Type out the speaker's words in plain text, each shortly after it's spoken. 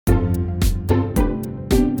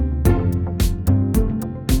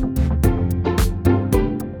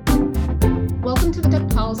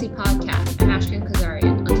Policy Podcast. I'm Ashkan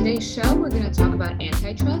Kazarian. On today's show, we're going to talk about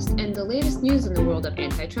antitrust and the latest news in the world of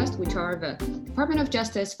antitrust, which are the Department of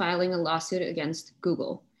Justice filing a lawsuit against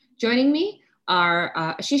Google. Joining me are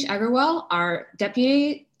Ashish Agarwal, our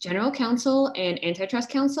Deputy General Counsel and Antitrust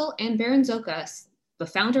Counsel, and Baron Zokas, the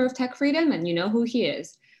founder of Tech Freedom, and you know who he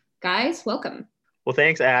is. Guys, welcome. Well,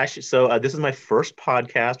 thanks, Ash. So this is my first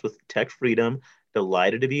podcast with Tech Freedom.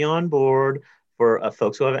 Delighted to be on board. For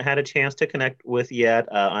folks who haven't had a chance to connect with yet,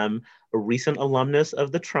 I'm a recent alumnus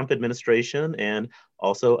of the Trump administration and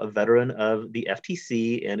also a veteran of the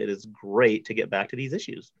FTC, and it is great to get back to these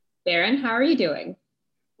issues. Baron, how are you doing?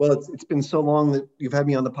 Well, it's been so long that you've had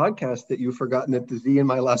me on the podcast that you've forgotten that the Z in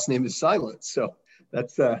my last name is silent. So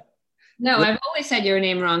that's No, I've always said your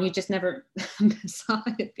name wrong. You just never saw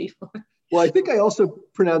it before. Well, I think we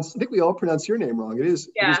all pronounce your name wrong. It is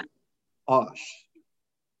Osh.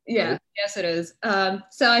 Yeah, right? Yes, it is.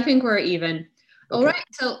 So I think we're even. Okay. All right,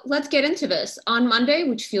 so let's get into this. On Monday,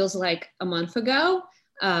 which feels like a month ago,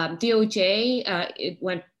 DOJ, it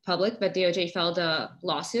went public, but DOJ filed a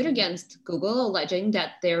lawsuit against Google alleging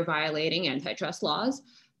that they're violating antitrust laws.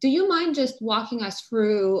 Do you mind just walking us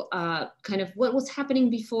through kind of what was happening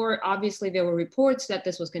before? Obviously, there were reports that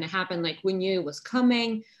this was going to happen, like we knew it was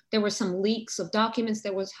coming. There were some leaks of documents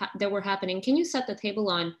that were happening. Can you set the table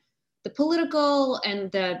on the political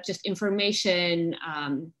and the just information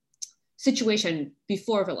situation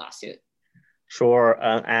before the lawsuit? Sure,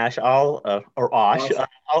 Ash. I'll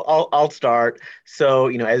start. So,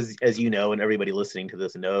 as you know, and everybody listening to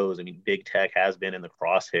this knows, I mean, big tech has been in the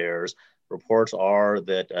crosshairs. Reports are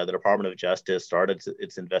that the Department of Justice started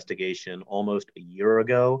its investigation almost a year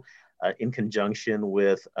ago, in conjunction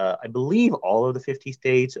with, I believe, all of the 50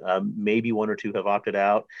 states. Maybe one or two have opted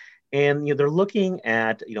out. And they're looking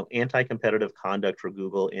at anti-competitive conduct for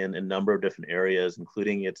Google in a number of different areas,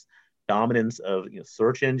 including its dominance of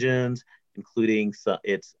search engines, including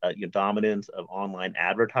its dominance of online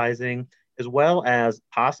advertising, as well as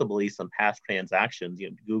possibly some past transactions.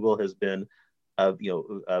 Google has been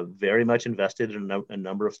very much invested in a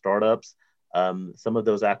number of startups. Some of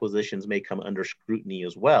those acquisitions may come under scrutiny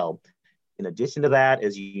as well. In addition to that,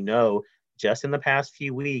 as you know, just in the past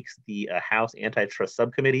few weeks, the House Antitrust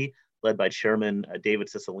Subcommittee, led by Chairman David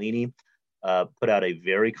Cicilline, put out a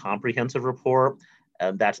very comprehensive report.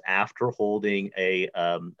 And that's after holding a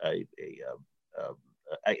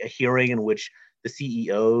hearing in which the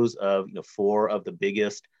CEOs of 4 of the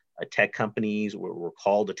biggest tech companies were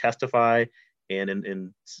called to testify, and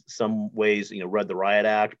in some ways, read the riot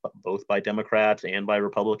act, both by Democrats and by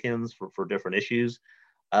Republicans for different issues.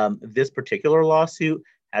 This particular lawsuit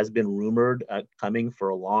has been rumored coming for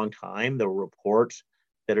a long time. There were reports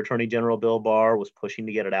that Attorney General Bill Barr was pushing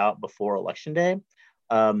to get it out before Election Day.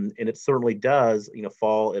 And it certainly does,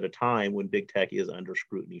 fall at a time when big tech is under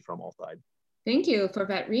scrutiny from all sides. Thank you for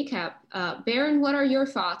that recap. Baron, what are your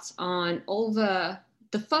thoughts on all the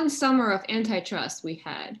fun summer of antitrust we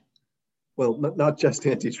had? Well, not just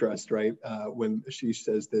antitrust, right? When Ashish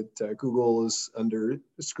says that Google is under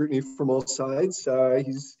scrutiny from all sides,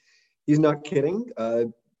 he's not kidding.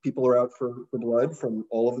 People are out for blood from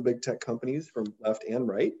all of the big tech companies, from left and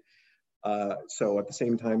right. So at the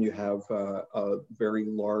same time, you have a very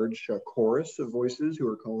large chorus of voices who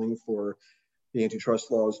are calling for the antitrust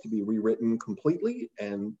laws to be rewritten completely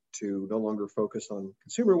and to no longer focus on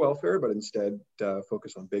consumer welfare, but instead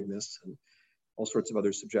focus on bigness and all sorts of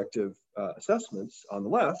other subjective assessments on the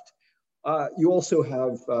left. You also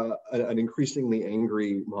have an increasingly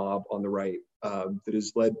angry mob on the right that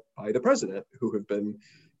is led by the president, who have been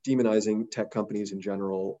demonizing tech companies in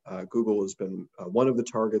general. Google has been one of the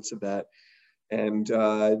targets of that. And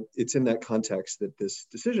it's in that context that this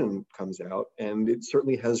decision comes out. And it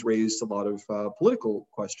certainly has raised a lot of political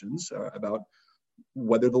questions about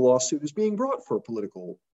whether the lawsuit is being brought for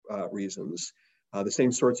political reasons. The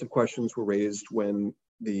same sorts of questions were raised when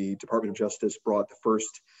the Department of Justice brought the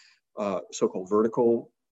first so-called vertical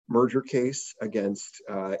merger case against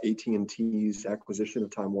AT&T's acquisition of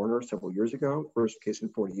Time Warner several years ago, first case in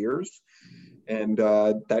 40 years. And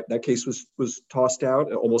that case was tossed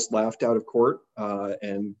out, almost laughed out of court.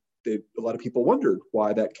 And a lot of people wondered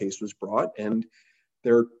why that case was brought. And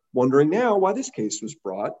they're wondering now why this case was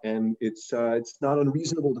brought. And it's not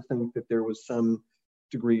unreasonable to think that there was some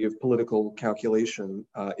degree of political calculation,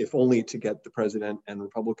 if only to get the president and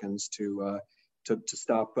Republicans to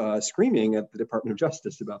stop screaming at the Department of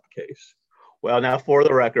Justice about the case. Well, now for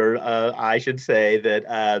the record, I should say that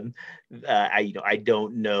I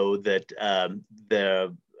don't know that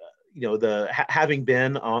having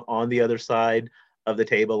been on the other side of the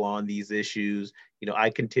table on these issues, I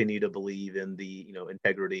continue to believe in the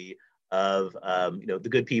integrity of the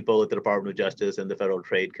good people at the Department of Justice and the Federal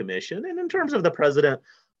Trade Commission. And in terms of the president,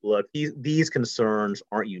 look, these concerns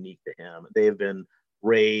aren't unique to him. They've been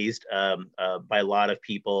raised by a lot of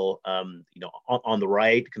people, on the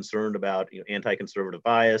right, concerned about anti-conservative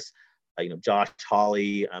bias. Josh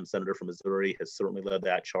Hawley, senator from Missouri, has certainly led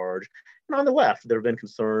that charge. And on the left, there have been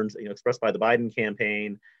concerns, expressed by the Biden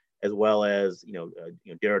campaign, as well as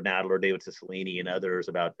Jared Nadler, David Cicilline, and others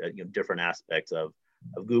about different aspects of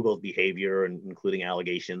Google's behavior, and including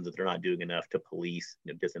allegations that they're not doing enough to police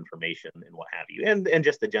disinformation and what have you, and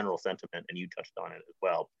just the general sentiment. And you touched on it as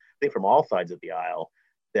well. I think from all sides of the aisle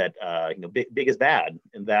that big is bad,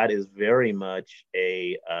 and that is very much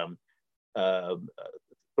a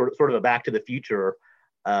sort of a Back to the Future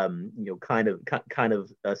kind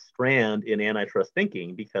of a strand in antitrust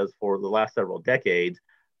thinking, because for the last several decades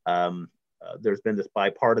there's been this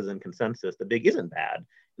bipartisan consensus that big isn't bad,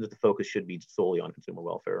 and that the focus should be solely on consumer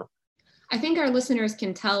welfare. I think our listeners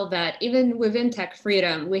can tell that even within tech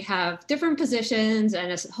freedom, we have different positions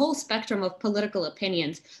and a whole spectrum of political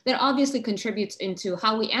opinions that obviously contributes into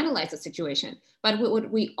how we analyze the situation. But what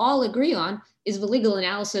we all agree on is the legal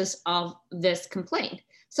analysis of this complaint.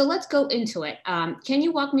 So let's go into it. Can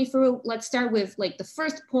you walk me through, let's start with like the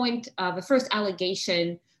first point, the first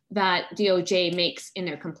allegation that DOJ makes in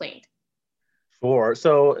their complaint. Sure.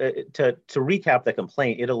 So to recap the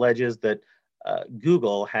complaint, it alleges that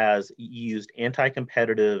Google has used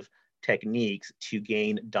anti-competitive techniques to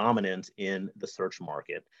gain dominance in the search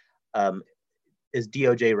market. As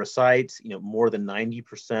DOJ recites, more than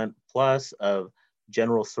 90% plus of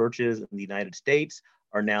general searches in the United States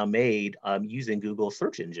are now made using Google's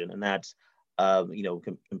search engine, and that's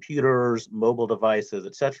computers, mobile devices,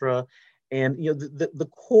 etc. And the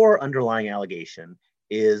core underlying allegation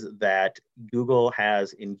is that Google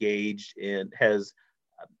has engaged in,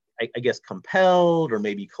 I guess compelled, or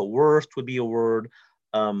maybe coerced would be a word,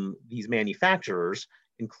 these manufacturers,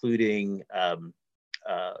 including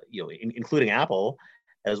including Apple,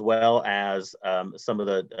 as well as some of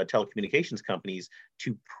the telecommunications companies,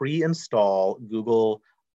 to pre-install Google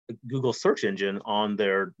search engine on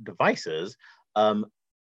their devices, on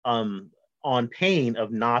pain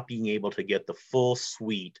of not being able to get the full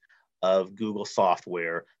suite of Google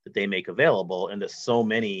software that they make available, and that so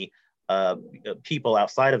many people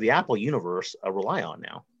outside of the Apple universe rely on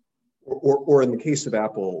now. Or in the case of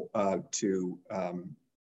Apple, to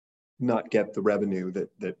not get the revenue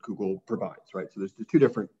that Google provides, right? So there's the two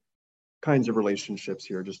different kinds of relationships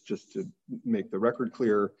here, just to make the record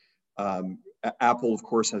clear. Apple, of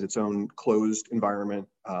course, has its own closed environment.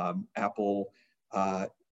 Apple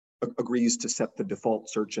agrees to set the default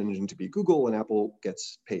search engine to be Google, and Apple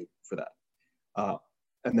gets paid for that.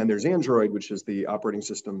 And then there's Android, which is the operating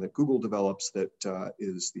system that Google develops, that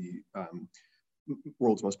is the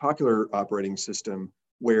world's most popular operating system,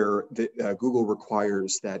 where Google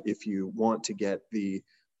requires that if you want to get the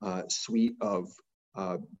suite of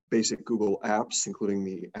basic Google apps, including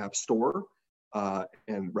the App Store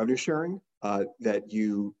and revenue sharing, that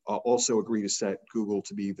you also agree to set Google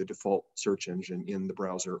to be the default search engine in the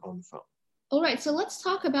browser on the phone. All right, so let's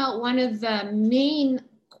talk about one of the main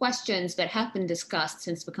questions that have been discussed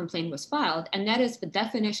since the complaint was filed, and that is the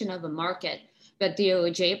definition of a market that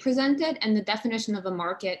DOJ presented and the definition of a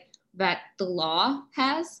market that the law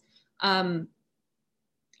has.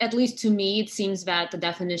 At least to me, it seems that the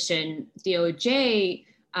definition DOJ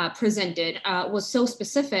presented was so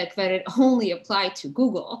specific that it only applied to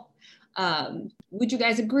Google. Would you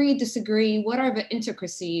guys agree, disagree? What are the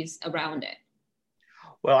intricacies around it?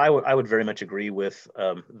 Well, I would very much agree with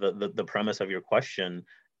the premise of your question,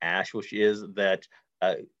 Ash, which is that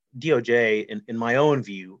DOJ, in my own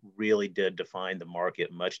view, really did define the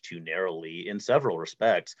market much too narrowly in several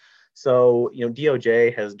respects. So,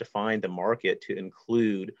 DOJ has defined the market to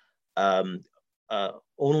include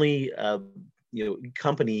only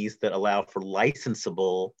companies that allow for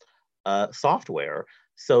licensable software.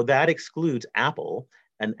 So that excludes Apple,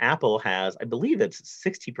 and Apple has, I believe, it's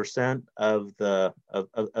 60% of the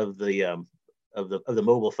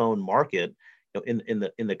mobile phone market in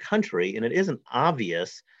the country, and it isn't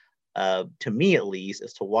obvious to me, at least,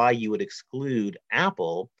 as to why you would exclude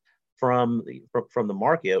Apple from the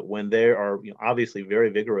market when there are obviously very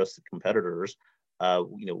vigorous competitors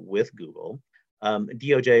with Google.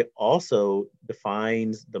 DOJ also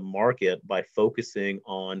defines the market by focusing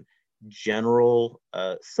on general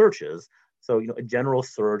searches. So a general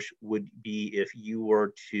search would be if you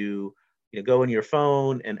were to go in your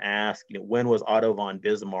phone and ask when was Otto von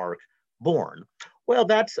Bismarck born? Well,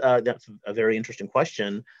 that's a very interesting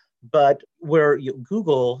question. But where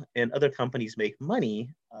Google and other companies make money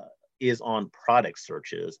is on product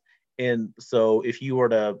searches. And so if you were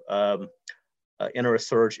to enter a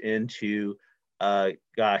search into, can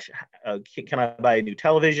I buy a new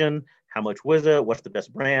television? How much was it? What's the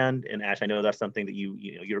best brand? And Ash, I know that's something that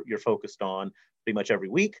you're focused on pretty much every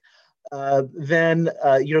week. Then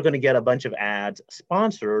you're going to get a bunch of ads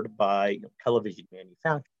sponsored by television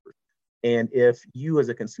manufacturers. And if you as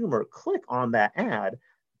a consumer click on that ad,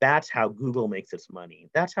 that's how Google makes its money.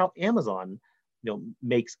 That's how Amazon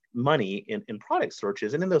makes money in product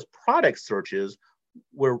searches. And in those product searches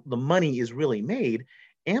where the money is really made,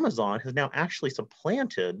 Amazon has now actually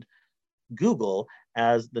supplanted Google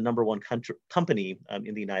as the number one company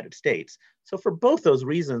in the United States. So for both those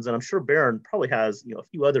reasons, and I'm sure Barron probably has a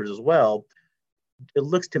few others as well, it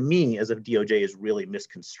looks to me as if DOJ is really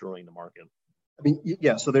misconstruing the market. I mean,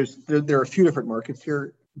 yeah, so there are a few different markets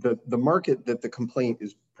here. The market that the complaint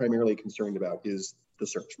is primarily concerned about is the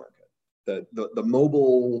search market. The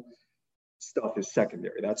mobile stuff is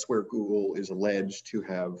secondary. That's where Google is alleged to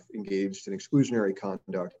have engaged in exclusionary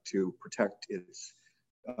conduct to protect its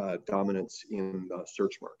dominance in the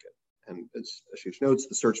search market. And as Ashish notes,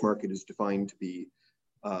 the search market is defined to be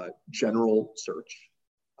general search.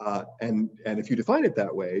 And if you define it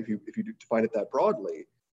that way, if you define it that broadly,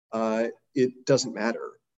 it doesn't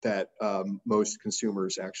matter that most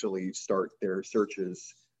consumers actually start their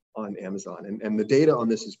searches on Amazon. And the data on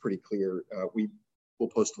this is pretty clear. We will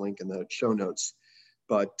post a link in the show notes.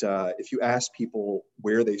 But if you ask people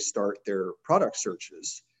where they start their product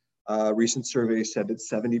searches, recent surveys said that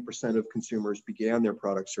 70% of consumers began their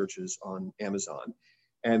product searches on Amazon.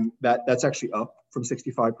 And that's actually up from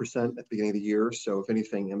 65% at the beginning of the year. So if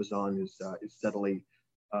anything, Amazon is steadily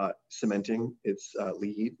cementing its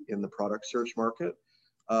lead in the product search market.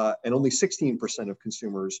 And only 16% of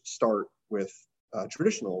consumers start with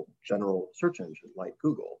traditional general search engine like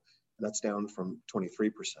Google. And that's down from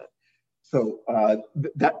 23%. So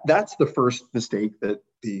that's the first mistake that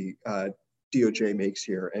the DOJ makes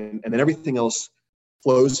here. And then everything else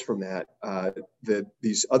flows from that.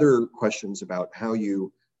 These other questions about how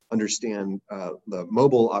you understand the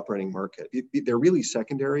mobile operating market, they're really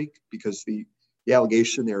secondary, because the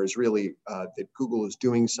allegation there is really that Google is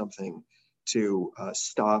doing something to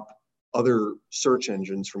stop other search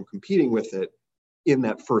engines from competing with it in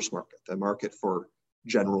that first market, the market for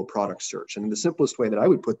general product search. And the simplest way that I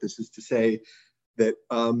would put this is to say that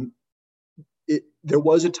there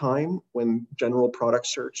was a time when general product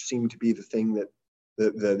search seemed to be the thing that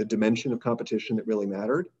the dimension of competition that really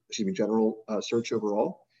mattered, general search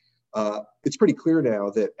overall. It's pretty clear now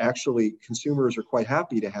that actually consumers are quite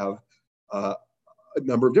happy to have a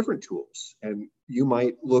number of different tools. And you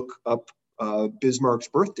might look up Bismarck's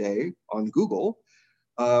birthday on Google,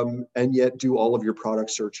 and yet do all of your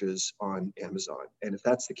product searches on Amazon. And if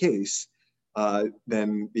that's the case,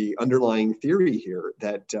 then the underlying theory here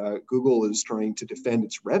that Google is trying to defend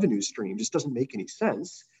its revenue stream just doesn't make any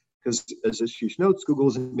sense, because as Ashish notes, Google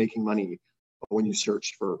isn't making money when you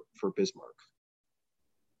search for Bismarck.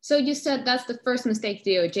 So you said that's the first mistake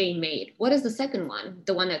DOJ made. What is the second one,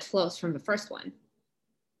 the one that flows from the first one?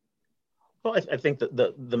 Well, I think that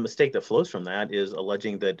the mistake that flows from that is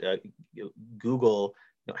alleging that Google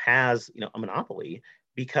has a monopoly,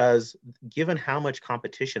 because given how much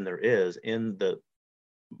competition there is in the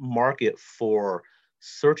market for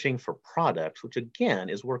searching for products, which again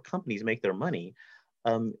is where companies make their money,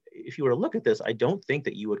 if you were to look at this, I don't think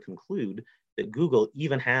that you would conclude that Google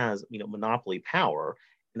even has monopoly power.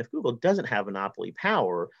 And if Google doesn't have monopoly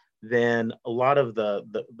power, then a lot of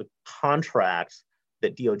the contracts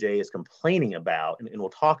that DOJ is complaining about, and we'll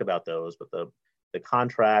talk about those, but the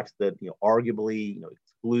contracts that arguably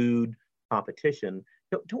exclude competition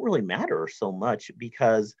don't really matter so much,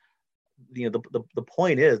 because the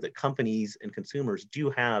point is that companies and consumers do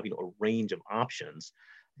have a range of options.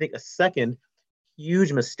 I think a second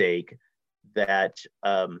huge mistake that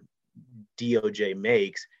DOJ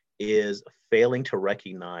makes is failing to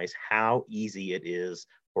recognize how easy it is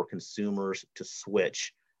for consumers to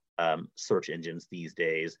switch search engines these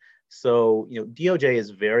days. So DOJ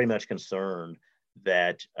is very much concerned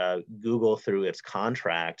that Google, through its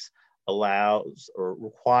contracts, allows or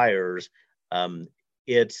requires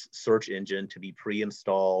its search engine to be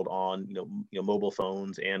pre-installed on mobile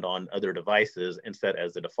phones and on other devices and set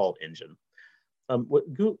as the default engine. What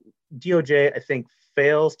DOJ, I think,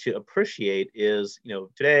 fails to appreciate is,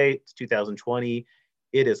 today, it's 2020,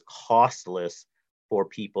 it is costless for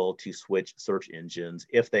people to switch search engines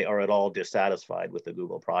if they are at all dissatisfied with the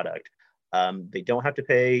Google product. They don't have to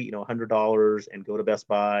pay, $100 and go to Best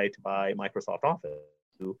Buy to buy Microsoft Office.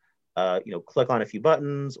 Click on a few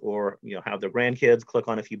buttons, or have their grandkids click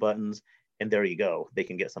on a few buttons, and there you go. They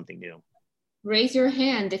can get something new. Raise your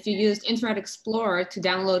hand if you used Internet Explorer to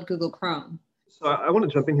download Google Chrome. So I want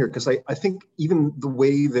to jump in here because I think even the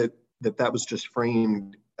way that was just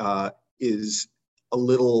framed is a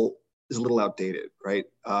little outdated, right?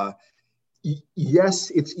 Yes,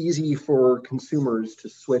 it's easy for consumers to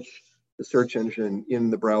switch the search engine in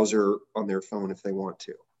the browser on their phone if they want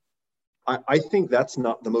to. I think that's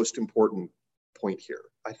not the most important point here.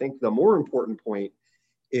 I think the more important point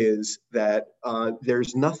is that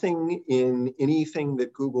there's nothing in anything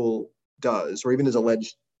that Google does, or even is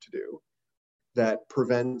alleged to do, that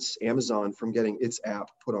prevents Amazon from getting its app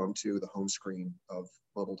put onto the home screen of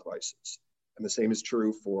mobile devices. And the same is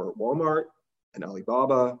true for Walmart and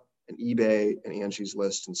Alibaba and eBay and Angie's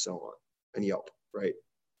List and so on, and Yelp, right?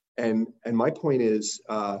 And my point is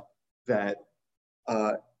that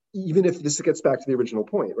even if this gets back to the original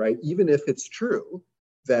point, right? Even if it's true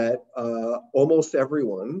that almost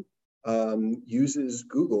everyone uses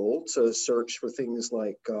Google to search for things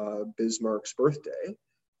like Bismarck's birthday,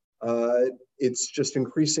 it's just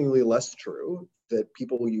increasingly less true that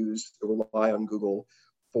people rely on Google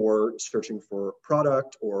for searching for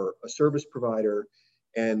product or a service provider.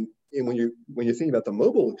 And when you're thinking about the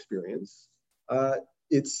mobile experience,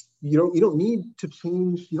 it's you don't need to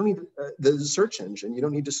change. You don't need the search engine. You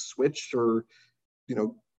don't need to switch or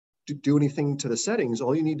to do anything to the settings.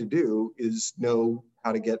 All you need to do is know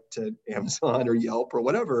how to get to Amazon or Yelp or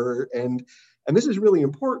whatever. And this is really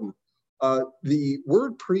important. The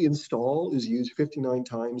word pre-install is used 59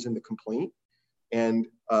 times in the complaint. And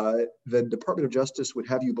the Department of Justice would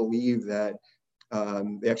have you believe that,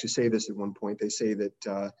 they actually say this at one point, they say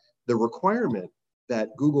that the requirement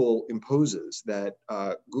that Google imposes that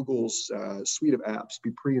Google's suite of apps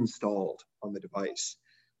be pre-installed on the device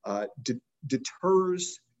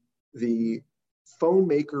deters the phone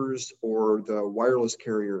makers or the wireless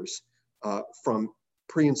carriers from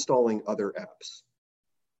pre-installing other apps.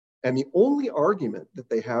 And the only argument that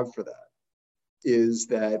they have for that is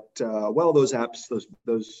that, well, those apps,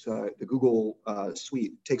 the Google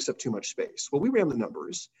suite takes up too much space. Well, we ran the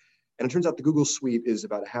numbers, and it turns out the Google suite is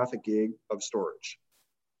about 0.5 gig of storage.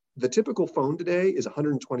 The typical phone today is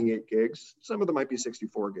 128 gigs. Some of them might be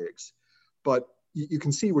 64 gigs. But you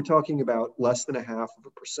can see we're talking about less than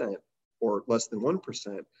 0.5% or less than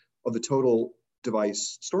 1% of the total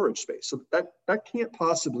device storage space. So that can't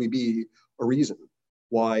possibly be a reason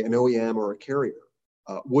why an OEM or a carrier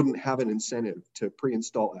wouldn't have an incentive to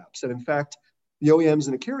pre-install apps. And in fact, the OEMs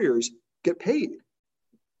and the carriers get paid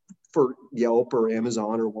for Yelp or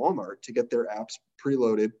Amazon or Walmart to get their apps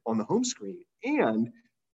preloaded on the home screen. And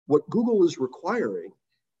what Google is requiring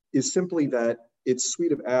is simply that its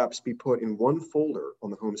suite of apps be put in one folder on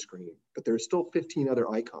the home screen, but there are still 15 other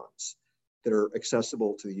icons that are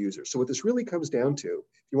accessible to the user. So what this really comes down to,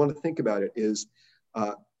 if you want to think about it, is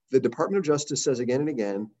the Department of Justice says again and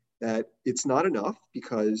again that it's not enough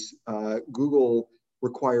because Google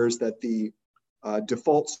requires that the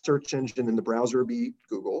default search engine in the browser be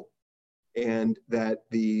Google, and that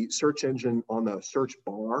the search engine on the search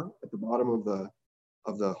bar at the bottom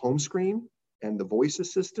of the home screen and the voice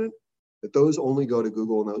assistant, that those only go to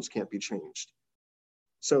Google and those can't be changed.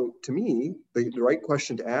 So to me, the right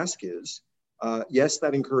question to ask is, yes,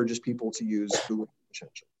 that encourages people to use Google search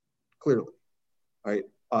engine, clearly, right?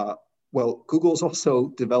 Well, Google's also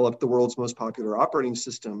developed the world's most popular operating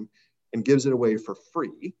system and gives it away for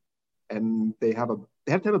free. And they have to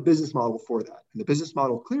have a business model for that. And the business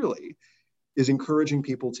model clearly is encouraging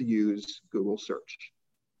people to use Google search.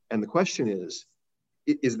 And the question is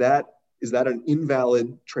that an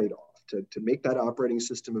invalid trade-off to make that operating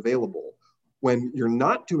system available when you're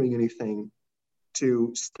not doing anything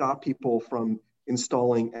to stop people from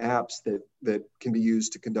installing apps that can be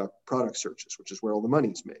used to conduct product searches, which is where all the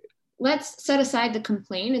money's made? Let's set aside the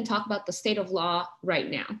complaint and talk about the state of law right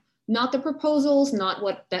now. Not the proposals, not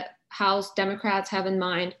what the House Democrats have in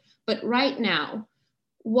mind, but right now,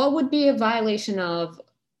 what would be a violation of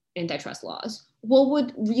antitrust laws? What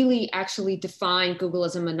would really actually define Google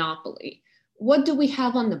as a monopoly? What do we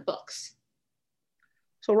have on the books?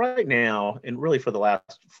 So right now, and really for the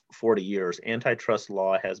last 40 years, antitrust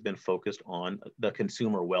law has been focused on the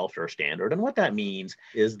consumer welfare standard. And what that means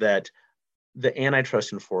is that the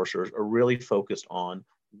antitrust enforcers are really focused on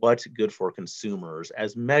what's good for consumers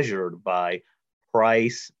as measured by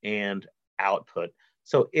price and output.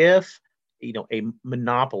 So if a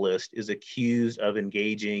monopolist is accused of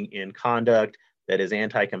engaging in conduct that is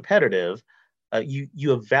anti-competitive, you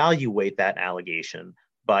evaluate that allegation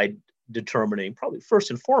by determining, probably first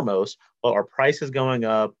and foremost, well, are prices going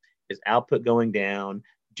up? Is output going down?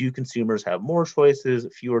 Do consumers have more choices,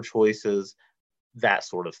 fewer choices? That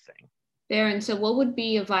sort of thing. Baron, so what would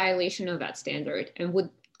be a violation of that standard? And would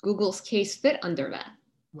Google's case fit under that?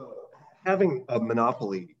 Well, having a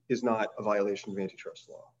monopoly is not a violation of antitrust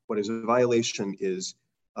law. What is a violation is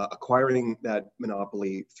acquiring that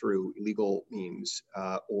monopoly through illegal means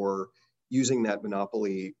or using that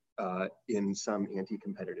monopoly in some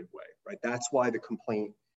anti-competitive way, right? That's why the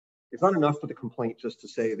complaint, it's not enough for the complaint just to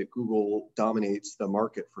say that Google dominates the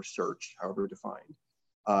market for search, however defined.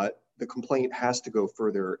 The complaint has to go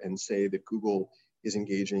further and say that Google is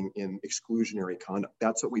engaging in exclusionary conduct.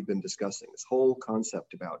 That's what we've been discussing, this whole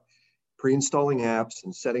concept about pre-installing apps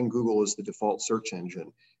and setting Google as the default search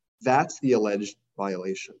engine. That's the alleged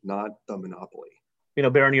violation, not the monopoly. You know,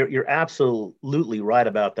 Baron, you're absolutely right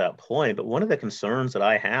about that point. But one of the concerns that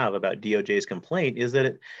I have about DOJ's complaint is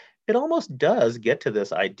that it almost does get to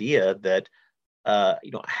this idea that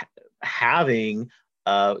having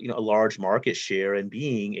a large market share and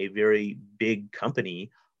being a very big company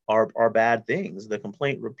are bad things. The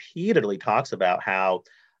complaint repeatedly talks about how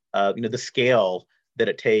the scale that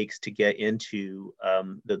it takes to get into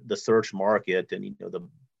the search market, and the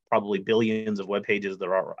probably billions of web pages that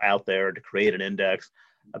are out there to create an index.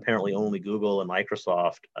 Apparently, only Google and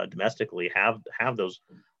Microsoft domestically have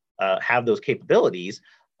those capabilities.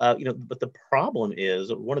 But the problem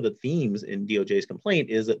is, one of the themes in DOJ's complaint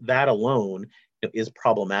is that alone is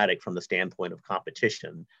problematic from the standpoint of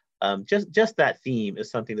competition. Just that theme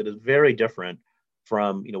is something that is very different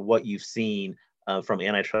from what you've seen from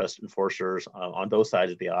antitrust enforcers on both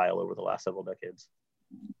sides of the aisle over the last several decades.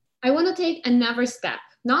 I want to take another step,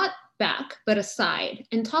 not back, but aside,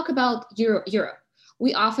 and talk about Europe.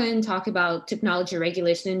 We often talk about technology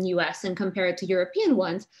regulation in the US and compare it to European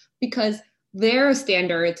ones because their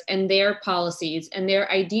standards and their policies and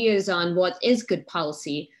their ideas on what is good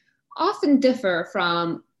policy often differ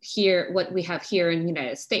from what we have here in the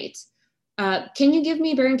United States. Can you give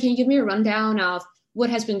me a rundown of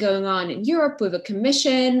what has been going on in Europe with a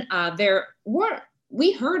commission?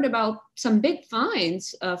 We heard about some big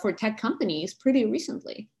fines for tech companies pretty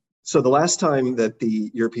recently. So the last time that the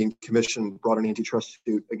European Commission brought an antitrust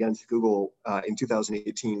suit against Google in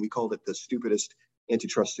 2018, we called it the stupidest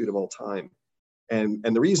antitrust suit of all time. And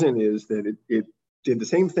the reason is that it did the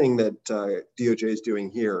same thing that DOJ is doing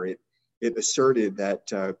here. It asserted that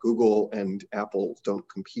Google and Apple don't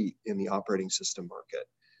compete in the operating system market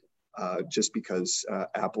just because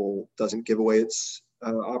Apple doesn't give away its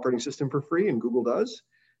operating system for free and Google does.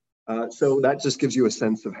 So that just gives you a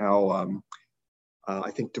sense of how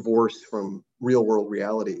I think divorced from real world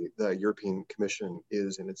reality the European Commission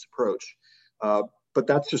is in its approach. But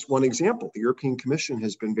that's just one example. The European Commission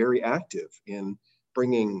has been very active in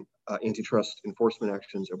bringing antitrust enforcement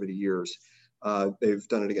actions over the years. They've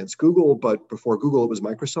done it against Google, but before Google, it was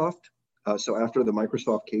Microsoft. So after the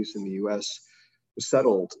Microsoft case in the US was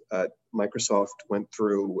settled, Microsoft went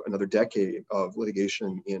through another decade of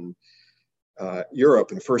litigation in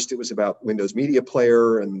Europe. And first it was about Windows Media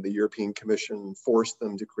Player, and the European Commission forced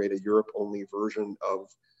them to create a Europe-only version of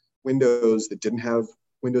Windows that didn't have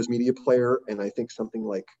Windows Media Player. And I think something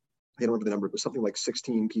like, I don't remember the number, but something like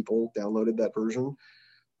 16 people downloaded that version.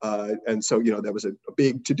 And so, that was a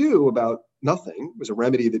big to-do about nothing. It was a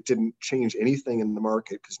remedy that didn't change anything in the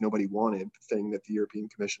market because nobody wanted the thing that the European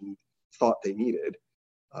Commission thought they needed.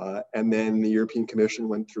 And then the European Commission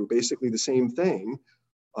went through basically the same thing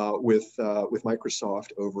with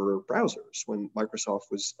Microsoft over browsers, when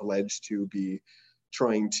Microsoft was alleged to be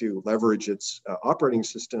trying to leverage its operating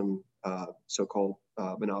system, so-called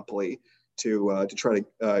monopoly, to try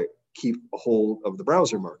to keep a hold of the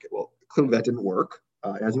browser market. Well, clearly that didn't work.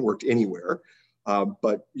 It hasn't worked anywhere.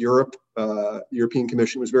 But European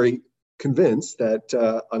Commission was very convinced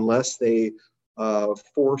that unless they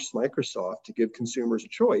force Microsoft to give consumers a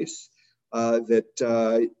choice,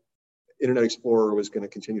 that Internet Explorer was going to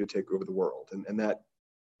continue to take over the world. And that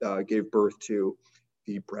gave birth to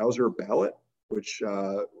the browser ballot, which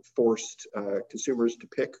forced consumers to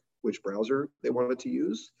pick which browser they wanted to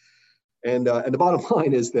use. And the bottom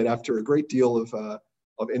line is that after a great deal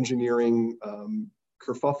of engineering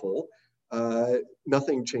kerfuffle,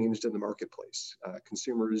 nothing changed in the marketplace.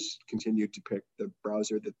 Consumers continued to pick the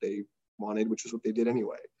browser that they wanted, which is what they did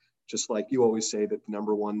anyway. Just like you always say that the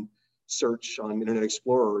number one search on Internet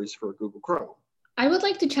Explorer is for Google Chrome. I would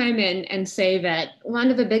like to chime in and say that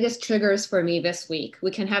one of the biggest triggers for me this week,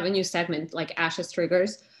 we can have a new segment like Ash's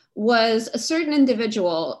Triggers, was a certain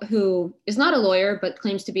individual who is not a lawyer, but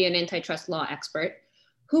claims to be an antitrust law expert,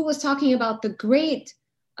 who was talking about the great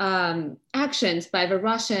actions by the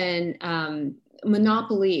Russian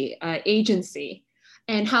monopoly agency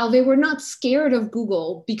and how they were not scared of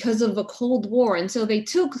Google because of the Cold War. And so they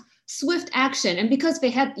took swift action. And because they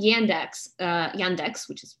had Yandex,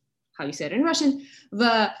 which is how you say it in Russian,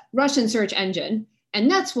 the Russian search engine. And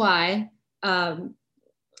that's why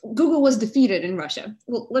Google was defeated in Russia.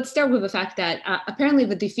 Well, let's start with the fact that apparently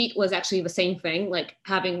the defeat was actually the same thing, like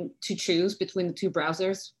having to choose between the two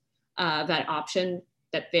browsers, that option,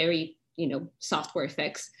 that very, software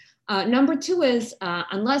fix. Number two is,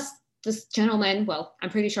 unless this gentleman, well, I'm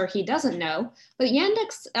pretty sure he doesn't know, but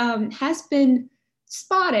Yandex has been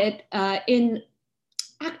spotted in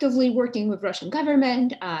actively working with Russian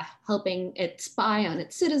government, helping it spy on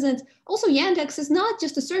its citizens. Also, Yandex is not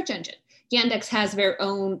just a search engine. Yandex has their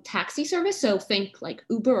own taxi service, so think like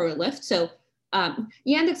Uber or Lyft. So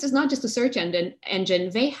Yandex is not just a search engine.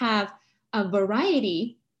 They have a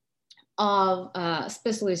variety of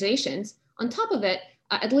specializations. On top of it,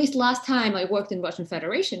 at least last time I worked in Russian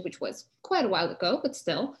Federation, which was quite a while ago, but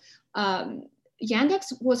still,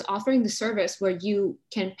 Yandex was offering the service where you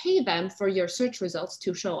can pay them for your search results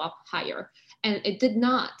to show up higher. And it did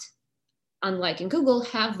not, unlike in Google,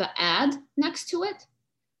 have the ad next to it.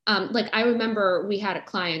 Like I remember we had a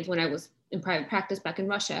client when I was in private practice back in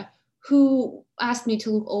Russia who asked me to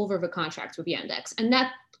look over the contracts with Yandex. And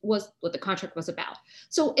that was what the contract was about.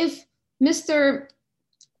 So if Mr.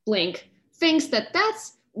 Blink thinks that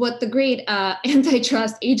that's what the great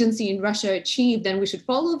antitrust agency in Russia achieved, then we should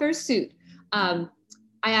follow their suit. I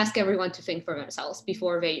ask everyone to think for themselves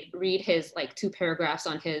before they read his 2 paragraphs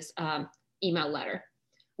on his email letter.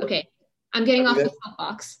 Okay, I'm getting off the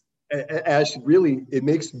soapbox. Ash, really, it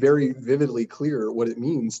makes very vividly clear what it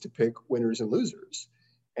means to pick winners and losers.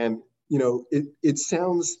 And, it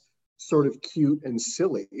sounds sort of cute and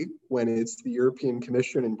silly when it's the European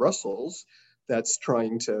Commission in Brussels that's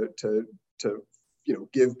trying to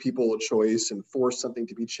give people a choice and force something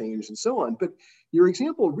to be changed and so on. But your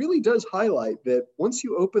example really does highlight that once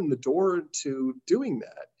you open the door to doing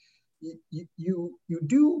that, you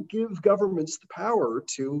do give governments the power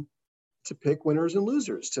to pick winners and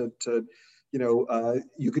losers.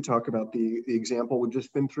 You could talk about the example we've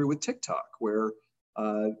just been through with TikTok, where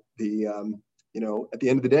at the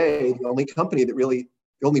end of the day, the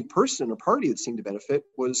only person or party that seemed to benefit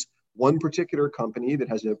was one particular company that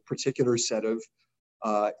has a particular set of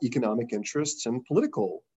economic interests and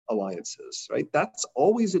political alliances, right? That's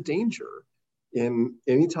always a danger in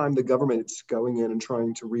any time the government's going in and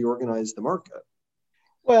trying to reorganize the market.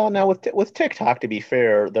 Well, now with TikTok, to be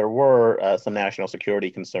fair, there were some national security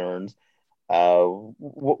concerns.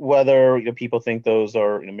 Whether people think those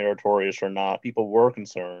are meritorious or not, people were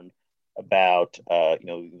concerned about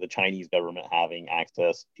the Chinese government having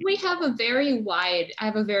access. I have a very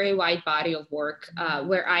wide body of work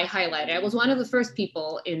where I highlighted. I was one of the first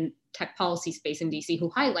people in tech policy space in DC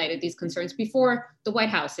who highlighted these concerns before the White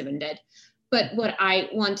House even did. But what I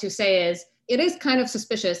want to say is it is kind of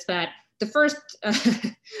suspicious that the first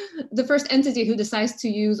entity who decides to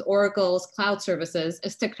use Oracle's cloud services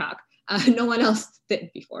is TikTok. No one else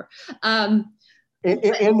did before. And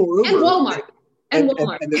moreover, and Walmart. And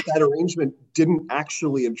that arrangement didn't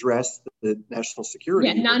actually address the national security.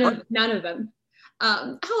 Yeah, none of them.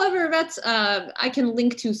 However, that's I can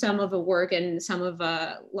link to some of the work and some of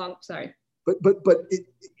sorry. But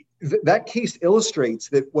that case illustrates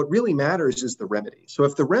that what really matters is the remedy. So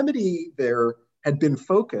if the remedy there had been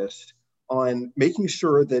focused on making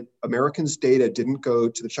sure that Americans' data didn't go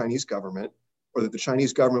to the Chinese government, or that the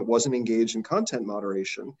Chinese government wasn't engaged in content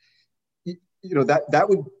moderation, that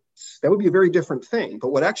would be a very different thing.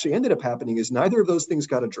 But what actually ended up happening is neither of those things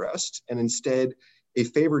got addressed, and instead a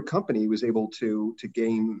favored company was able to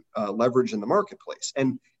gain leverage in the marketplace.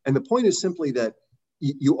 And the point is simply that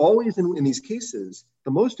you always, in these cases,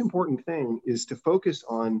 the most important thing is to focus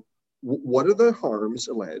on what are the harms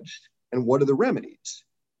alleged and what are the remedies.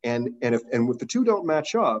 And if the two don't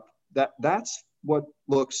match up, that's what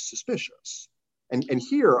looks suspicious. And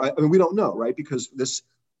here, I mean, we don't know, right? Because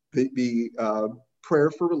the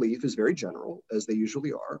prayer for relief is very general, as they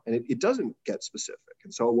usually are, and it doesn't get specific.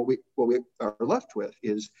 And so what we are left with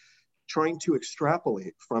is trying to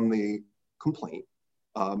extrapolate from the complaint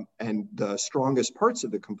and the strongest parts of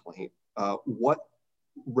the complaint, what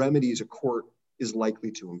remedies a court is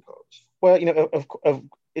likely to impose. Well,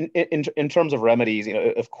 in terms of remedies,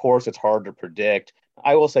 of course, it's hard to predict.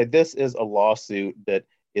 I will say this is a lawsuit that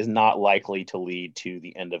is not likely to lead to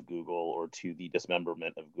the end of Google or to the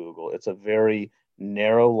dismemberment of Google. It's a very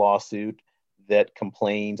narrow lawsuit that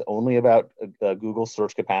complains only about Google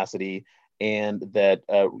search capacity, and that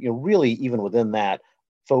really even within that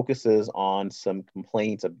focuses on some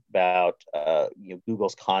complaints about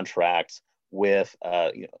Google's contracts with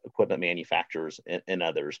equipment manufacturers and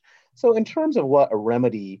others. So in terms of what a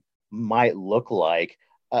remedy might look like,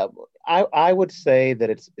 I would say that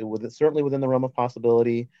it's certainly within the realm of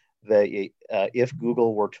possibility that if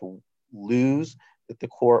Google were to lose, that the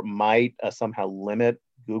court might somehow limit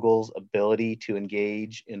Google's ability to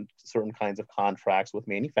engage in certain kinds of contracts with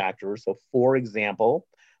manufacturers. So, for example,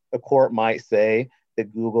 the court might say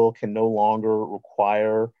that Google can no longer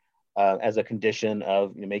require, as a condition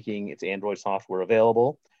of making its Android software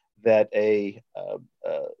available, that a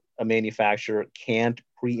manufacturer can't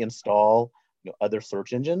pre-install other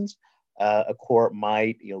search engines. A court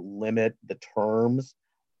might limit the terms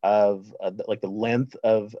of like the length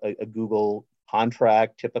of a Google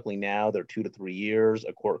contract. Typically now they're 2 to 3 years.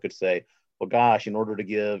 A court could say, well, gosh, in order to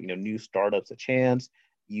give new startups a chance,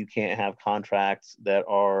 you can't have contracts that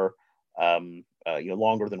are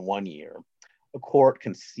longer than 1 year. A court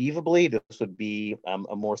conceivably, this would be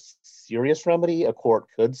a more serious remedy. A court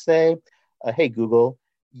could say, hey, Google,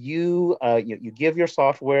 you give your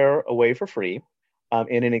software away for free,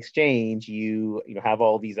 and in exchange, you have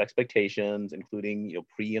all these expectations, including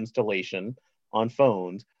pre-installation on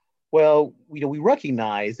phones. Well, we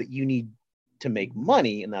recognize that you need to make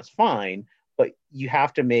money, and that's fine, but you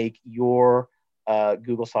have to make your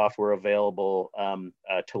Google software available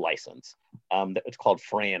to license. It's called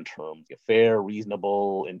FRAND terms, fair,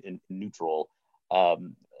 reasonable, and neutral,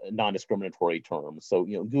 non-discriminatory terms. So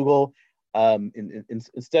Google,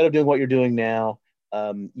 instead of doing what you're doing now,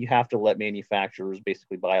 you have to let manufacturers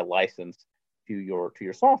basically buy a license to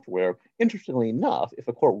your software. Interestingly enough, if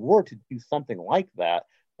a court were to do something like that,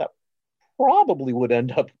 that probably would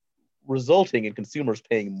end up resulting in consumers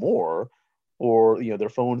paying more for their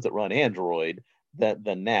phones that run Android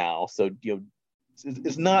than now. So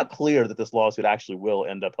it's not clear that this lawsuit actually will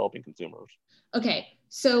end up helping consumers. Okay,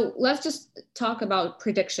 so let's just talk about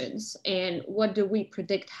predictions and what do we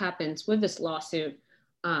predict happens with this lawsuit.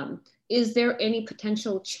 Is there any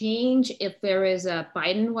potential change if there is a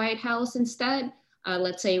Biden White House instead?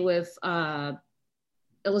 Let's say with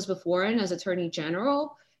Elizabeth Warren as Attorney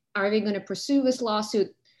General, are they going to pursue this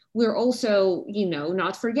lawsuit? We're also,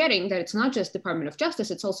 not forgetting that it's not just Department of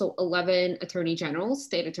Justice, it's also 11 attorney generals,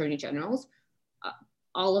 state attorney generals.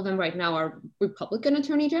 All of them right now are Republican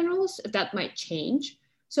attorney generals. That might change.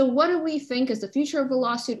 So what do we think is the future of the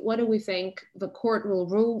lawsuit? What do we think the court will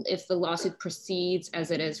rule if the lawsuit proceeds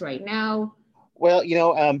as it is right now? Well,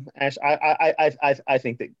 Ash, I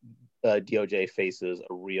think that DOJ faces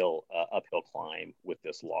a real uphill climb with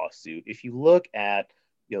this lawsuit. If you look at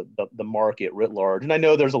the market writ large, and I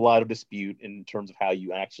know there's a lot of dispute in terms of how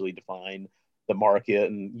you actually define the market,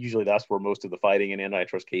 and usually that's where most of the fighting in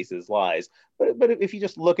antitrust cases lies. But if you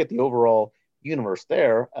just look at the overall universe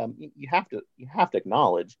there, you have to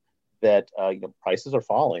acknowledge that prices are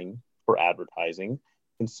falling for advertising.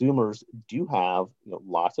 Consumers do have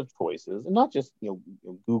lots of choices, and not just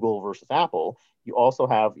Google versus Apple. You also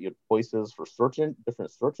have choices for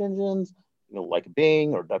different search engines, like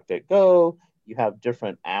Bing or DuckDuckGo. You have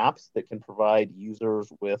different apps that can provide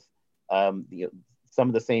users with some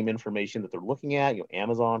of the same information that they're looking at.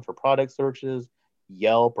 Amazon for product searches,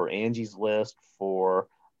 Yelp or Angie's List for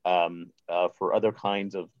other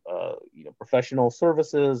kinds of professional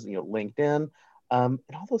services. LinkedIn, and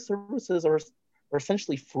all those services are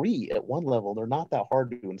essentially free at one level. They're not that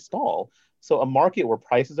hard to install. So a market where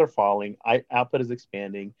prices are falling, output is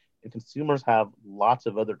expanding, and consumers have lots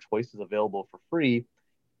of other choices available for free,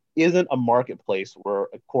 isn't a marketplace where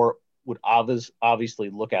a court would obviously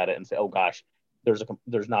look at it and say, oh gosh,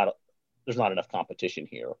 there's not enough competition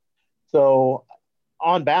here. So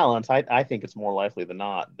on balance, I think it's more likely than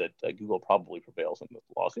not that Google probably prevails in this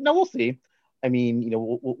lawsuit. Now we'll see. I mean,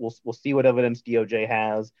 we'll see what evidence DOJ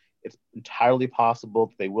has. It's entirely possible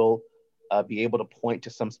that they will be able to point to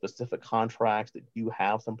some specific contracts that do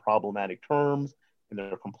have some problematic terms, and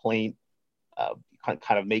their complaint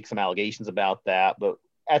kind of make some allegations about that. But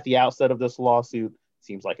at the outset of this lawsuit,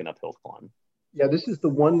 seems like an uphill climb. Yeah, this is the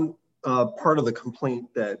one part of the complaint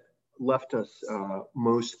that left us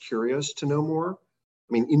most curious to know more.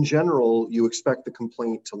 I mean, in general, you expect the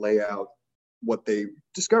complaint to lay out what they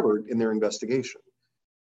discovered in their investigation,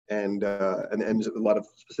 and a lot of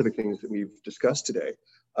specific things that we've discussed today.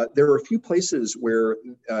 There are a few places where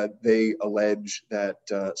they allege that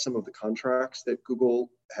some of the contracts that Google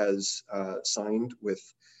has signed with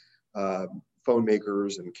phone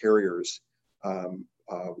makers and carriers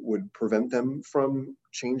would prevent them from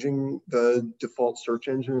changing the default search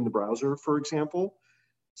engine in the browser, for example.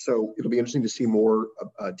 So it'll be interesting to see more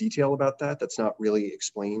detail about that. That's not really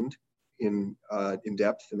explained in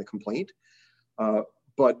depth in the complaint.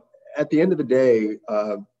 But at the end of the day,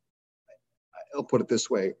 I'll put it this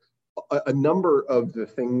way, a number of the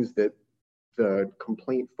things that the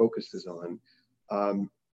complaint focuses on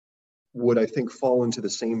would, I think, fall into the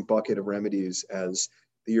same bucket of remedies as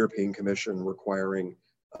the European Commission requiring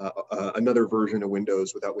another version of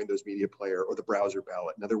Windows without Windows Media Player or the browser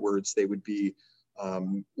ballot. In other words, they would be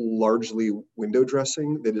largely window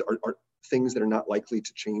dressing that are things that are not likely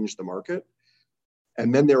to change the market.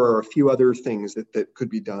 And then there are a few other things that could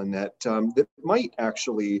be done that might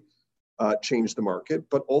actually change the market,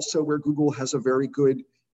 but also where Google has a very good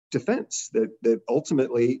defense that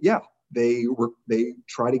ultimately, they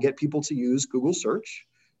try to get people to use Google search,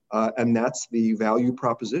 and that's the value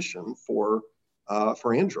proposition for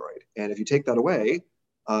Android. And if you take that away,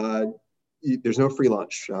 there's no free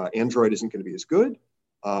lunch. Android isn't going to be as good,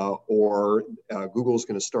 or Google's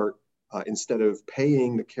going to start, instead of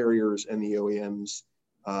paying the carriers and the OEMs,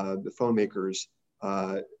 the phone makers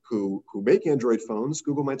who make Android phones,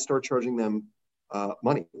 Google might start charging them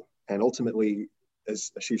money. And ultimately,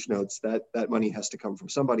 as Ashish notes, that money has to come from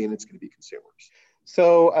somebody, and it's going to be consumers.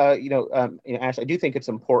 So, Ash, I do think it's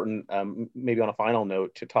important, maybe on a final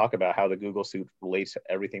note, to talk about how the Google suit relates to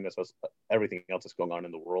everything else that's going on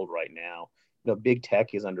in the world right now. Big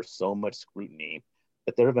tech is under so much scrutiny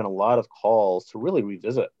that there have been a lot of calls to really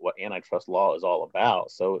revisit what antitrust law is all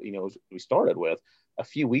about. So, as we started with, a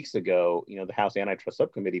few weeks ago, the House Antitrust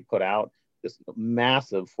Subcommittee put out this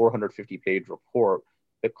massive 450-page report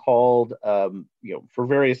that called, for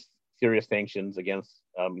various serious sanctions against,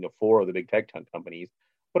 4 of the big tech companies,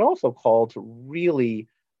 but also called to really,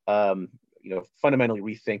 fundamentally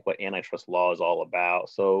rethink what antitrust law is all about.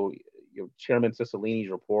 So, Chairman Cicilline's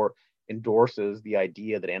report endorses the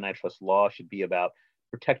idea that antitrust law should be about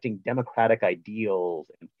protecting democratic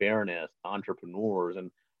ideals and fairness, entrepreneurs,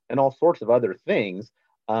 and all sorts of other things.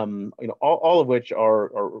 All of which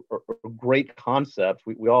are great concepts.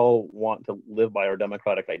 We all want to live by our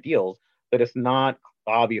democratic ideals, but it's not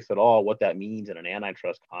obvious at all what that means in an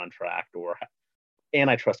antitrust contract or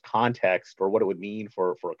antitrust context, or what it would mean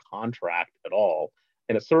for a contract at all.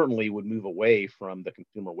 And it certainly would move away from the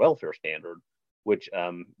consumer welfare standard, which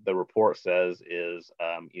the report says is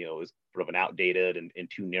sort of an outdated and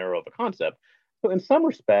too narrow of a concept. So in some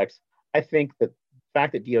respects, I think that the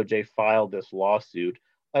fact that DOJ filed this lawsuit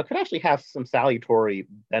could actually have some salutary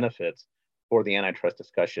benefits for the antitrust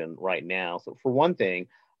discussion right now. So for one thing,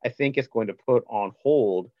 I think it's going to put on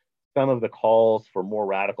hold some of the calls for more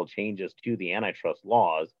radical changes to the antitrust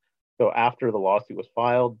laws. So after the lawsuit was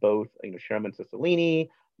filed, both Chairman Cicilline,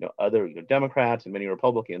 other Democrats and many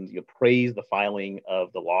Republicans praised the filing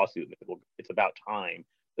of the lawsuit. It's about time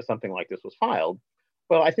that something like this was filed.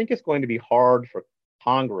 Well, I think it's going to be hard for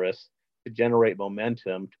Congress to generate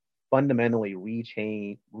momentum to fundamentally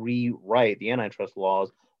rewrite the antitrust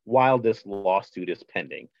laws while this lawsuit is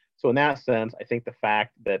pending. So in that sense, I think the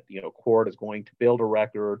fact that court is going to build a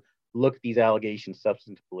record, look at these allegations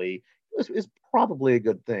substantively, is probably a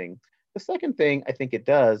good thing. The second thing I think it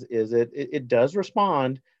does is it does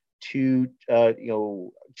respond to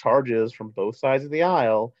charges from both sides of the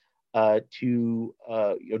aisle to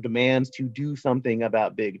demands to do something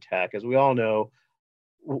about big tech. As we all know,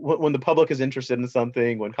 when the public is interested in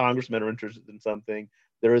something, when congressmen are interested in something,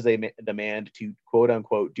 there is a demand to quote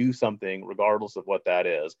unquote do something regardless of what that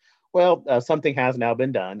is. Well, something has now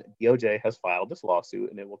been done. DOJ has filed this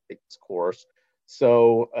lawsuit and it will take its course.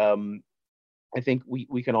 So I think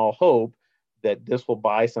we can all hope that this will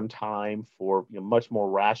buy some time for much more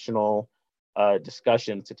rational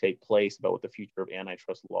discussions to take place about what the future of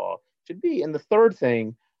antitrust law should be. And the third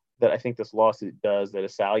thing that I think this lawsuit does that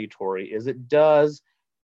is salutary is it does,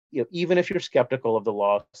 even if you're skeptical of the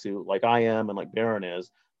lawsuit, like I am and like Barron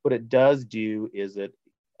is, what it does do is it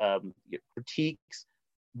critiques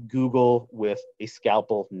Google with a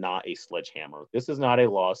scalpel, not a sledgehammer. This is not a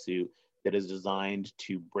lawsuit that is designed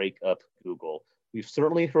to break up Google. We've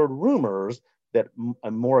certainly heard rumors that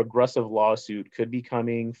a more aggressive lawsuit could be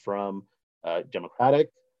coming from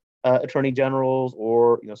Democratic attorney generals,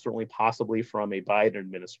 or certainly possibly from a Biden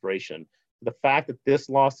administration. The fact that this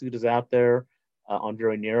lawsuit is out there on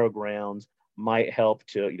very narrow grounds might help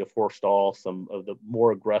to forestall some of the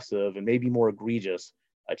more aggressive and maybe more egregious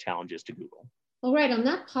challenges to Google. All right, on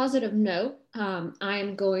that positive note,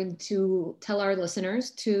 I'm going to tell our listeners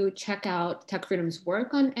to check out Tech Freedom's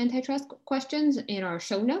work on antitrust questions in our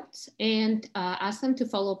show notes, and ask them to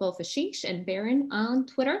follow both Ashish and Barron on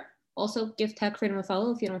Twitter. Also, give Tech Freedom a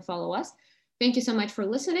follow if you don't follow us. Thank you so much for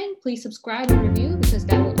listening. Please subscribe and review, because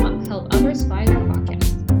that will help others find our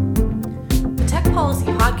podcast. The Tech Policy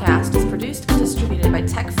Podcast is produced and distributed by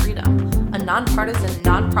Tech Freedom, a nonpartisan,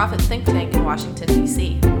 nonprofit think tank in Washington,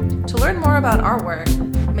 D.C. To learn more about our work,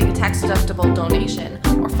 make a tax-deductible donation,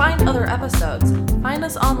 or find other episodes, find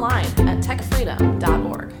us online at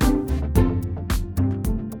techfreedom.org.